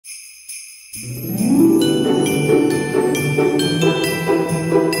What's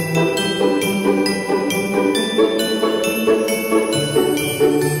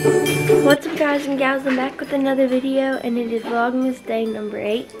up, guys and gals? I'm back with another video, and it is Vlogmas day number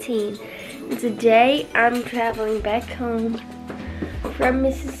 18. And today I'm traveling back home from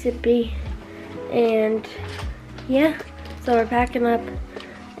Mississippi, and yeah, so we're packing up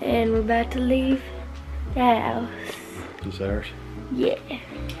and we're about to leave the house. This ours? Yeah.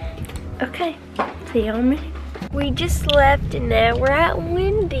 Okay, see you in a minute. We just left and now we're at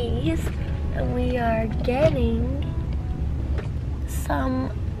Wendy's and we are getting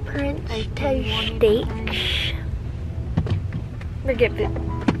some French toast sticks. Forget it.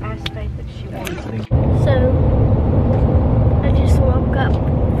 Asked Faith if she wanted. So I just woke up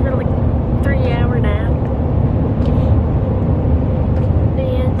for like 3-hour nap.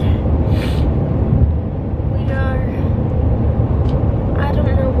 And we are, I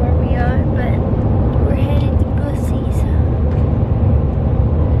don't know where we are, but we're headed to Buc-ees.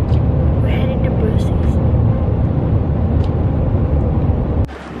 We're headed to Buc-ees.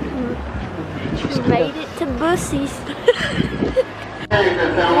 We made it to Buc-ees.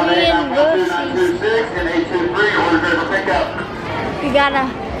 We in Buc-ees.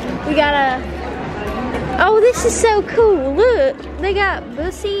 We gotta, oh, this is so cool. Look, they got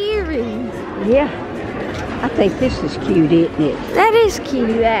Buc-ee earrings. Yeah. I think this is cute, isn't it? That is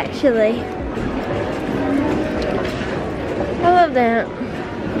cute, actually. I love that.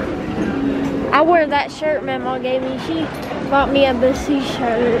 I wear that shirt my mom gave me. She bought me a Buc-ee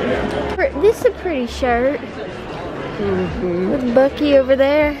shirt. This is a pretty shirt. With Buc-ee over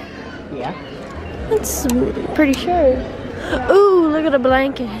there. Yeah. That's a pretty shirt. Ooh, look at the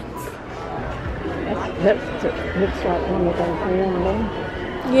blankets. That looks like one of those warm ones.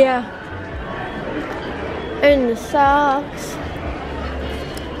 Yeah. And the socks.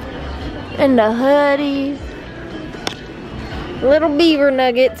 And the hoodies. Little beaver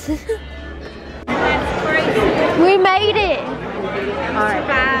nuggets. We made it. All right.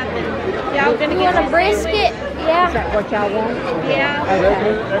 Y'all gonna get a brisket? Yeah. Is that what y'all want? Yeah.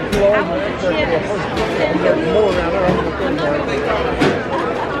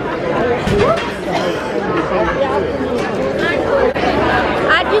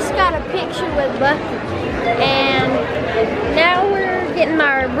 I just got a picture with Bucky, and now we're getting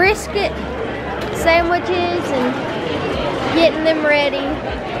our brisket sandwiches and getting them ready.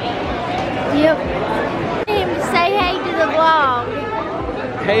 Yep. Say hey to the vlog.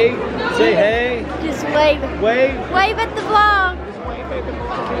 Hey, say hey. Just wave. Wave. Wave at the vlog.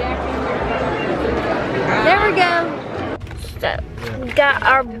 There we go. So, we got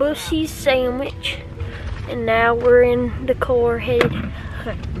our Buc-ees sandwich, and now we're in the car headed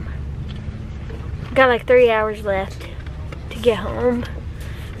home. Got like 3 hours left to get home.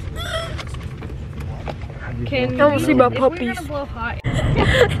 I want to see my puppies.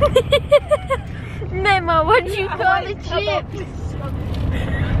 Mama, what did you call the chips?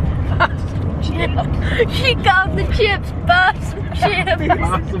 She called the chips possum chips.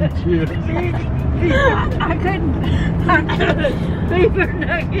 Possum chips. I couldn't. Beaver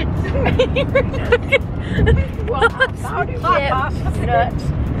nuggets. Beaver nuggets. Well, I thought it was possum nuts.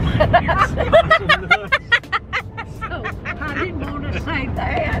 So I didn't want to say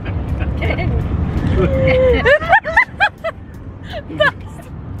that.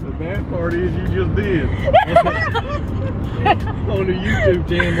 The bad part is you just did. On the YouTube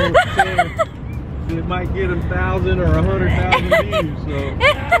channel, it might get 1,000 or 100,000 views. So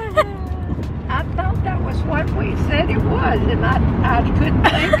I thought that was what we said it was, and I couldn't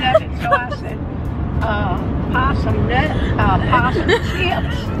think of it, so I said possum nut, possum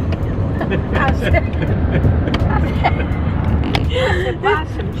chips. I said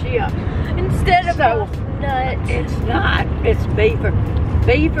possum chips Instead of so nuts. It's not. It's beaver.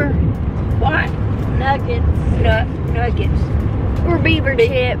 Beaver what? Nuggets. Nuggets. Or beaver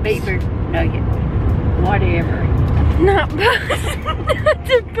chips. Beaver nugget. Whatever. Not possum nuts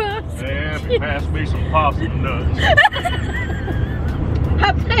or possum yeah, chips. pass me some possum nuts.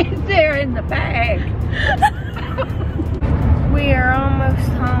 I think they're in the bag. We are almost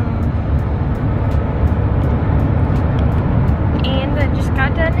home. And I just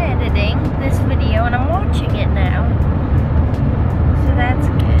got done editing this video and I'm watching it now. So that's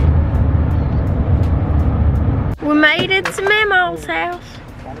good. We made it to Mama's house.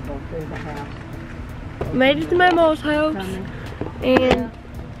 Gotta go through the house. Made it to Mama's house. And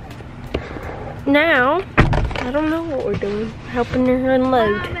now, I don't know what we're doing. Helping her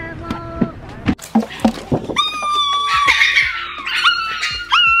unload.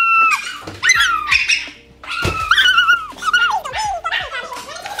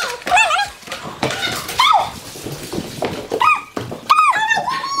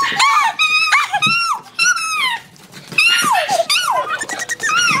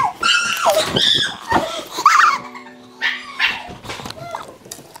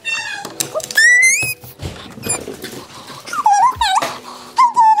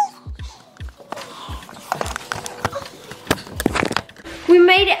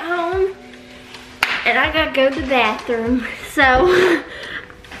 go to the bathroom. So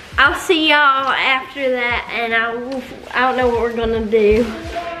I'll see y'all after that, and I don't know what we're gonna do.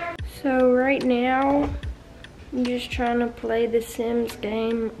 So right now, I'm just trying to play the Sims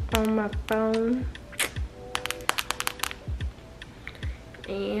game on my phone.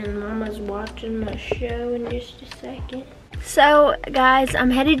 And Mama's watching my show in just a second. So guys, I'm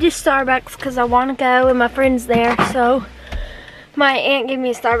headed to Starbucks because I want to go and my friend's there. So my aunt gave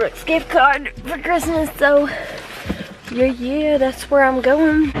me a Starbucks gift card for Christmas. So yeah, that's where I'm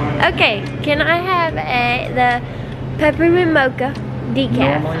going. Okay, can I have the peppermint mocha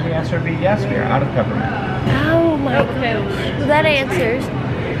decaf? Normally the answer would be yes, but you're out of peppermint. Oh my gosh. Well, that answers.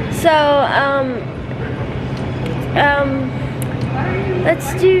 So,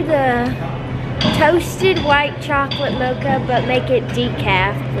 let's do the toasted white chocolate mocha, but make it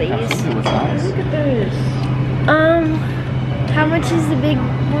decaf, please. Absolutely, what's nice? Look at this. How much is the big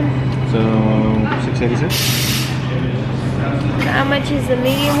one? So, $6.86. How much is the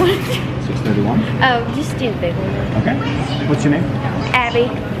medium one? $6.31. Oh, just do the big one then. Okay. What's your name? Abby.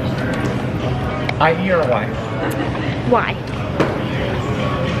 I-E or Y? Why?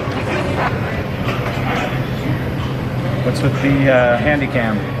 What's with the handy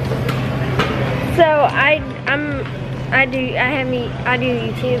cam? So I do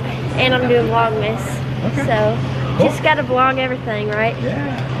YouTube and I'm doing Vlogmas. Okay. So Cool. just gotta vlog everything, right?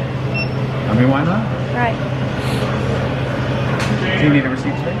 Yeah. I mean, why not? Right. Do you need a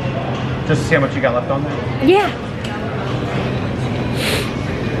receipt today? Just to see how much you got left on there? Yeah.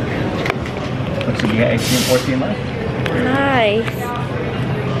 Looks like you got 18 and 14 left. Nice.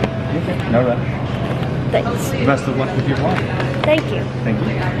 Okay. No rush. Thanks. Best of luck with your vlog. Thank you. Thank you.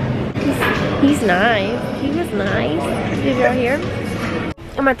 He's nice. He was nice. Did y'all hear?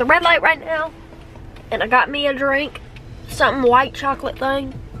 I'm at the red light right now, and I got me a drink, something white chocolate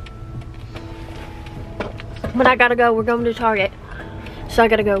thing. But I gotta go. We're going to Target, so I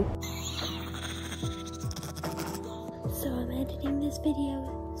gotta go. So I'm editing this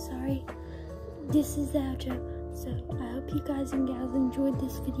video. Sorry. This is the outro. So I hope you guys and gals enjoyed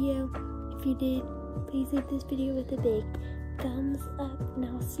this video. If you did, please hit this video with a big thumbs up, and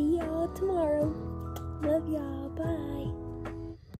I'll see y'all tomorrow. Love y'all. Bye.